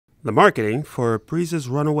The marketing for Breezes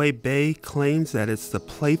Runaway Bay claims that it's the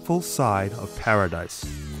playful side of paradise.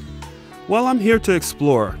 Well, I'm here to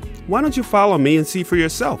explore. Why don't you follow me and see for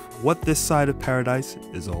yourself what this side of paradise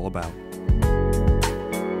is all about?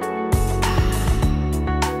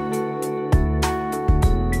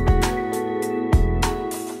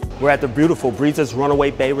 We're at the beautiful Breezes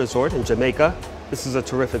Runaway Bay Resort in Jamaica. This is a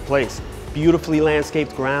terrific place. Beautifully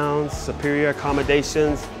landscaped grounds, superior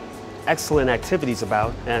accommodations, excellent activities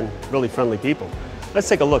about, and really friendly people. Let's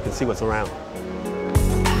take a look and see what's around.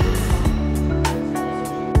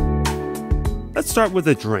 Let's start with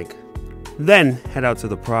a drink, then head out to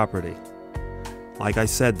the property. Like I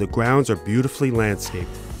said, the grounds are beautifully landscaped.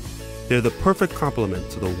 They're the perfect complement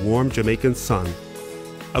to the warm Jamaican sun,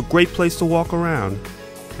 a great place to walk around,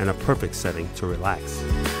 and a perfect setting to relax.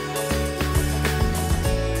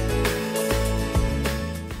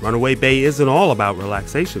 Runaway Bay isn't all about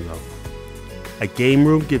relaxation though. A game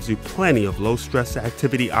room gives you plenty of low-stress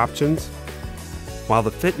activity options, while the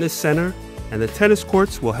fitness center and the tennis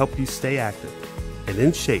courts will help you stay active and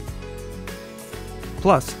in shape.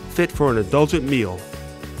 Plus, fit for an indulgent meal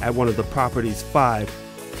at one of the property's 5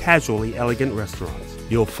 casually elegant restaurants.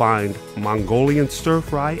 You'll find Mongolian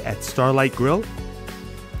stir-fry at Starlight Grill,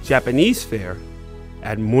 Japanese fare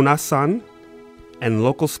at Munasan, and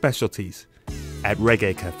local specialties at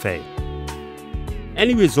Reggae Cafe.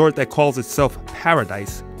 Any resort that calls itself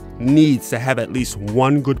paradise needs to have at least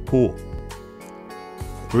one good pool.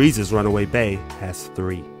 Breezes Runaway Bay has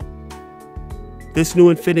 3. This new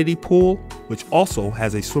infinity pool, which also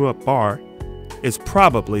has a swim-up bar, is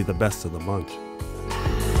probably the best of the bunch.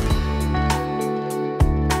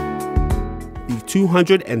 The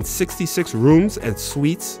 266 rooms and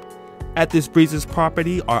suites at this Breezes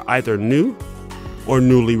property are either new or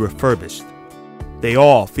newly refurbished. They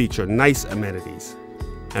all feature nice amenities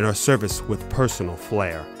and are serviced with personal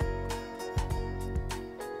flair.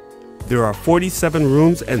 There are 47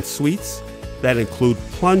 rooms and suites that include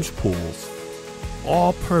plunge pools,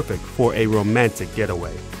 all perfect for a romantic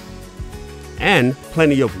getaway, and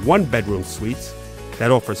plenty of one-bedroom suites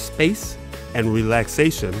that offer space and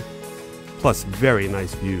relaxation, plus very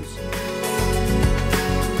nice views.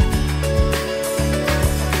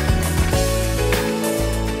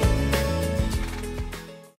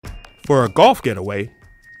 For a golf getaway,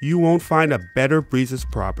 you won't find a better Breezes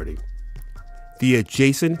property. The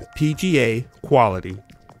adjacent PGA quality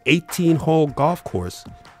 18-hole golf course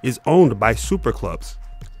is owned by super clubs,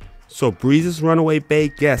 so Breezes Runaway Bay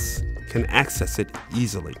guests can access it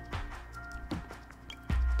easily.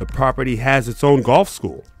 The property has its own golf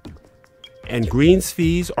school, and greens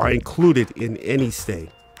fees are included in any stay.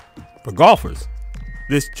 For golfers,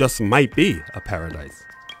 this just might be a paradise.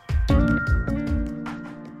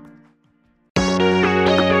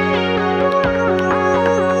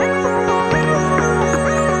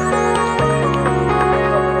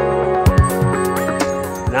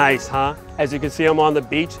 Nice, huh? As you can see, I'm on the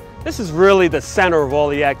beach. This is really the center of all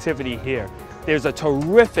the activity here. There's a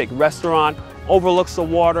terrific restaurant, overlooks the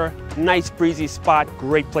water, nice breezy spot,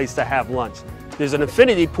 great place to have lunch. There's an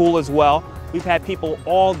infinity pool as well. We've had people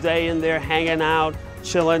all day in there hanging out,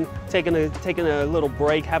 chilling, taking a little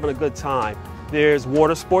break, having a good time. There's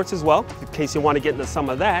water sports as well, in case you want to get into some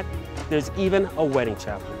of that. There's even a wedding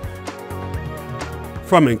chapel.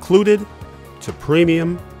 From included to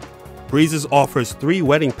premium, Breezes offers 3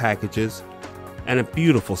 wedding packages and a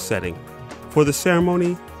beautiful setting for the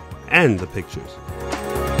ceremony and the pictures.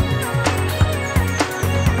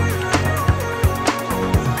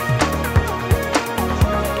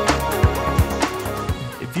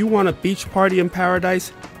 If you want a beach party in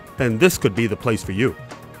paradise, then this could be the place for you.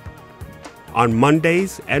 On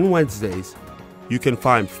Mondays and Wednesdays, you can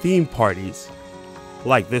find theme parties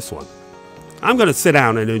like this one. I'm going to sit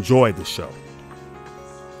down and enjoy the show.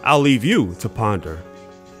 I'll leave you to ponder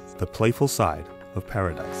the playful side of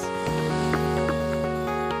paradise.